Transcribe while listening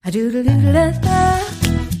Hello,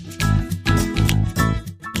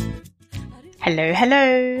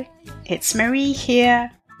 it's Marie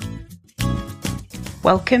here.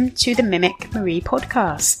 Welcome to the Mimic Marie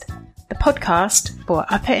podcast, the podcast for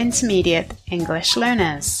upper intermediate English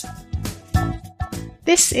learners.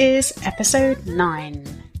 This is episode 9.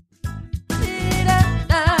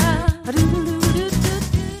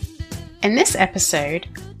 In this episode,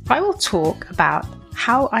 I will talk about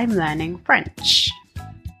how I'm learning French.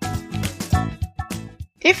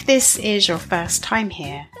 If this is your first time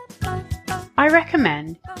here, I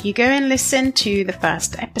recommend you go and listen to the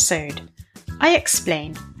first episode. I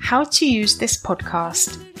explain how to use this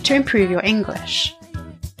podcast to improve your English.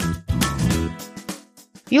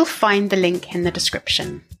 You'll find the link in the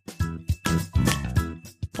description.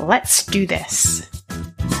 Let's do this.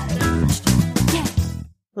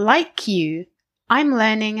 Like you, I'm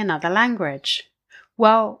learning another language.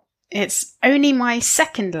 Well, it's only my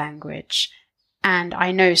second language, and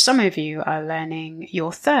I know some of you are learning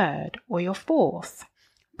your third or your fourth.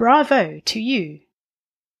 Bravo to you.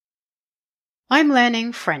 I'm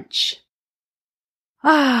learning French.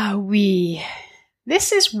 Ah, oui.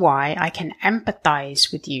 This is why I can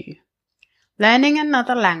empathize with you. Learning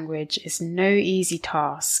another language is no easy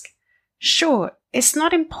task. Sure, it's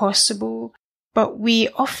not impossible, but we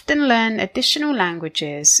often learn additional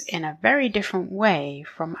languages in a very different way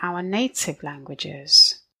from our native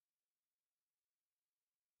languages.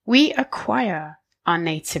 We acquire our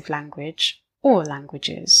native language or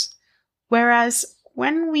languages, whereas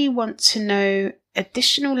when we want to know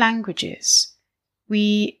additional languages,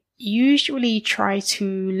 we usually try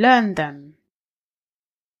to learn them.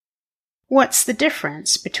 What's the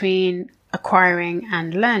difference between acquiring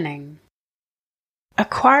and learning?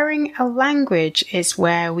 Acquiring a language is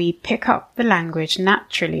where we pick up the language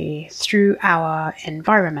naturally through our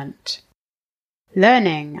environment.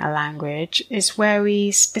 Learning a language is where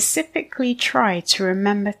we specifically try to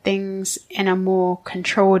remember things in a more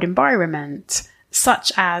controlled environment,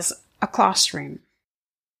 such as a classroom.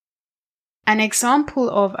 An example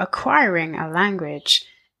of acquiring a language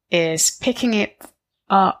is picking it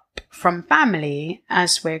up from family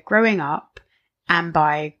as we're growing up, and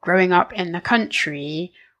by growing up in the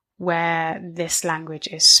country where this language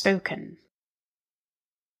is spoken.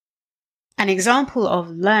 An example of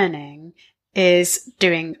learning is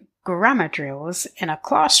doing grammar drills in a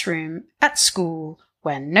classroom at school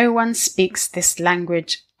where no one speaks this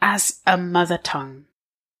language as a mother tongue.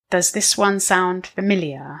 Does this one sound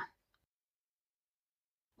familiar?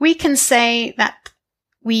 We can say that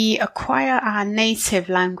we acquire our native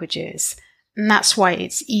languages, and that's why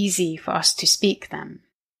it's easy for us to speak them.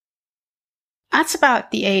 At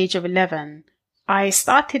about the age of 11, I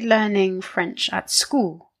started learning French at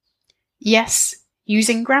school. Yes,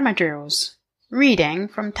 using grammar drills, reading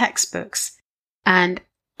from textbooks, and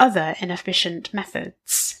other inefficient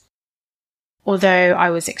methods. Although I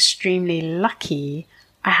was extremely lucky,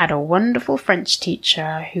 I had a wonderful French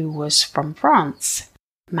teacher who was from France,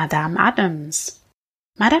 Madame Adams.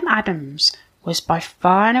 Madame Adams was by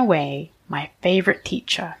far and away my favourite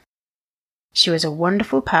teacher. She was a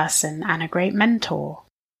wonderful person and a great mentor.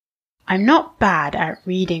 I'm not bad at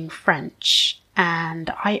reading French, and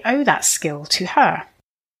I owe that skill to her.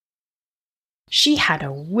 She had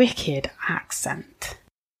a wicked accent.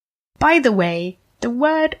 By the way, the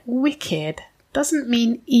word wicked doesn't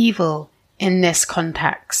mean evil in this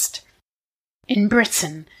context. In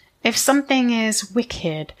Britain, if something is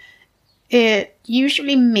wicked, it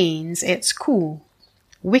usually means it's cool.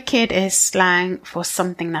 Wicked is slang for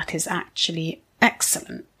something that is actually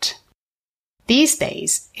excellent. These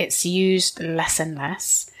days, it's used less and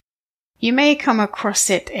less. You may come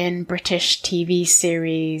across it in British TV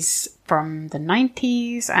series from the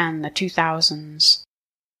 90s and the 2000s.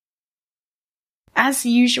 As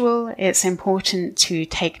usual, it's important to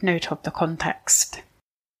take note of the context.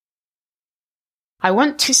 I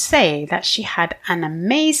want to say that she had an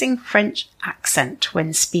amazing French accent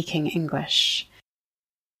when speaking English.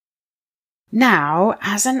 Now,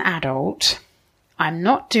 as an adult, I'm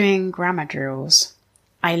not doing grammar drills.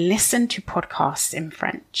 I listen to podcasts in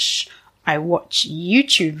French. I watch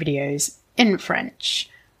YouTube videos in French.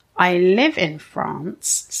 I live in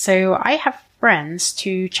France, so I have friends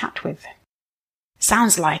to chat with.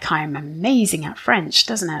 Sounds like I'm amazing at French,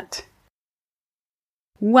 doesn't it?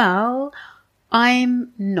 Well,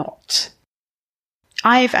 I'm not.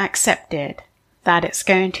 I've accepted that it's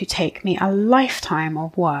going to take me a lifetime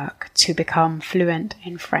of work to become fluent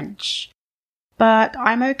in French, but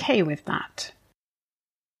I'm okay with that.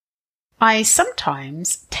 I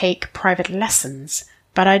sometimes take private lessons,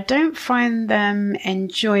 but I don't find them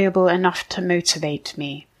enjoyable enough to motivate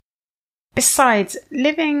me. Besides,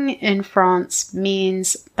 living in France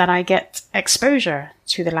means that I get exposure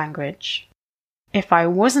to the language. If I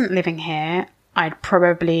wasn't living here, I'd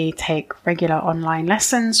probably take regular online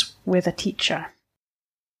lessons with a teacher.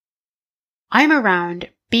 I'm around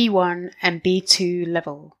B1 and B2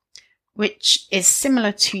 level, which is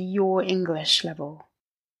similar to your English level.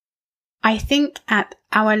 I think at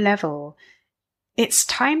our level, it's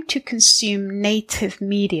time to consume native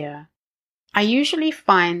media. I usually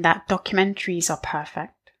find that documentaries are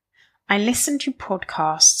perfect. I listen to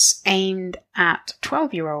podcasts aimed at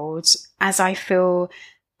 12-year-olds as I feel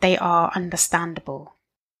they are understandable.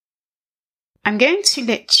 I'm going to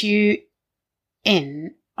let you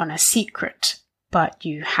in on a secret, but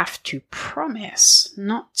you have to promise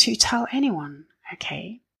not to tell anyone,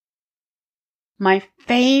 okay? My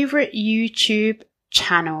favorite YouTube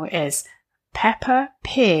channel is Peppa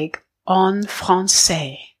Pig en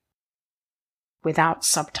français, without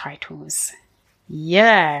subtitles.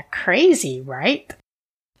 Yeah, crazy, right?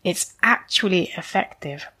 It's actually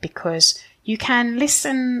effective because you can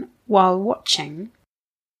listen while watching.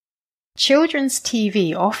 Children's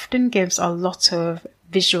TV often gives a lot of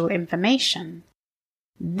visual information.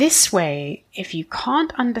 This way, if you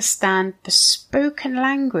can't understand the spoken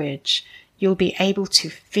language, you'll be able to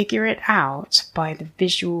figure it out by the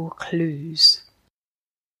visual clues.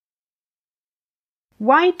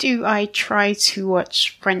 Why do I try to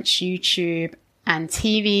watch French YouTube and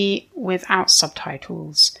TV without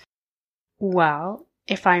subtitles? Well,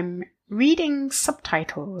 if I'm reading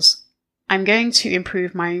subtitles, I'm going to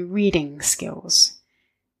improve my reading skills.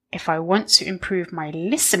 If I want to improve my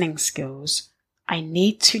listening skills, I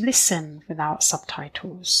need to listen without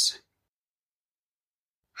subtitles.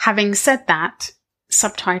 Having said that,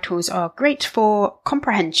 subtitles are great for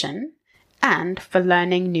comprehension and for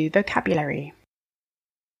learning new vocabulary.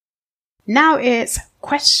 Now it's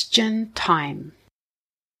question time.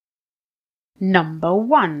 Number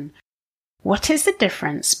 1. What is the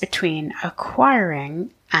difference between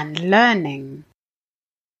acquiring and learning?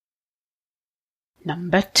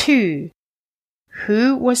 Number 2.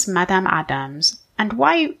 Who was Madame Adams and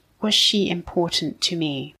why was she important to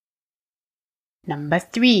me? Number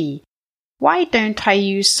 3. Why don't I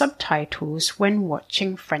use subtitles when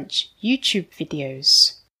watching French YouTube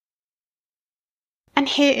videos? And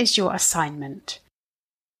here is your assignment.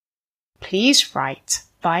 Please write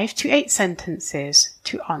 5 to 8 sentences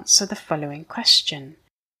to answer the following question.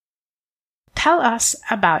 Tell us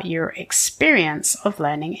about your experience of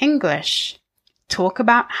learning English. Talk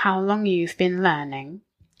about how long you've been learning,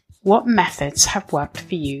 what methods have worked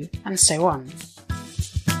for you, and so on.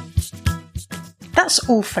 That's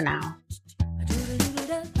all for now.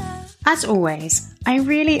 As always, I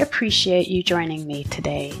really appreciate you joining me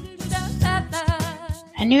today.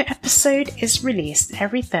 A new episode is released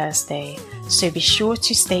every Thursday, so be sure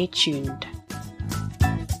to stay tuned.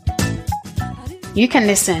 You can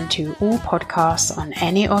listen to all podcasts on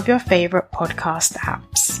any of your favorite podcast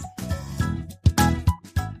apps.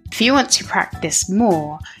 If you want to practice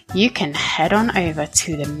more, you can head on over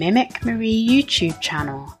to the Mimic Marie YouTube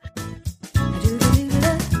channel.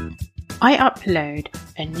 I upload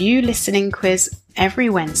a new listening quiz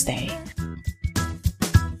every Wednesday.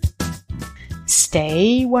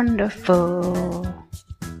 Stay wonderful.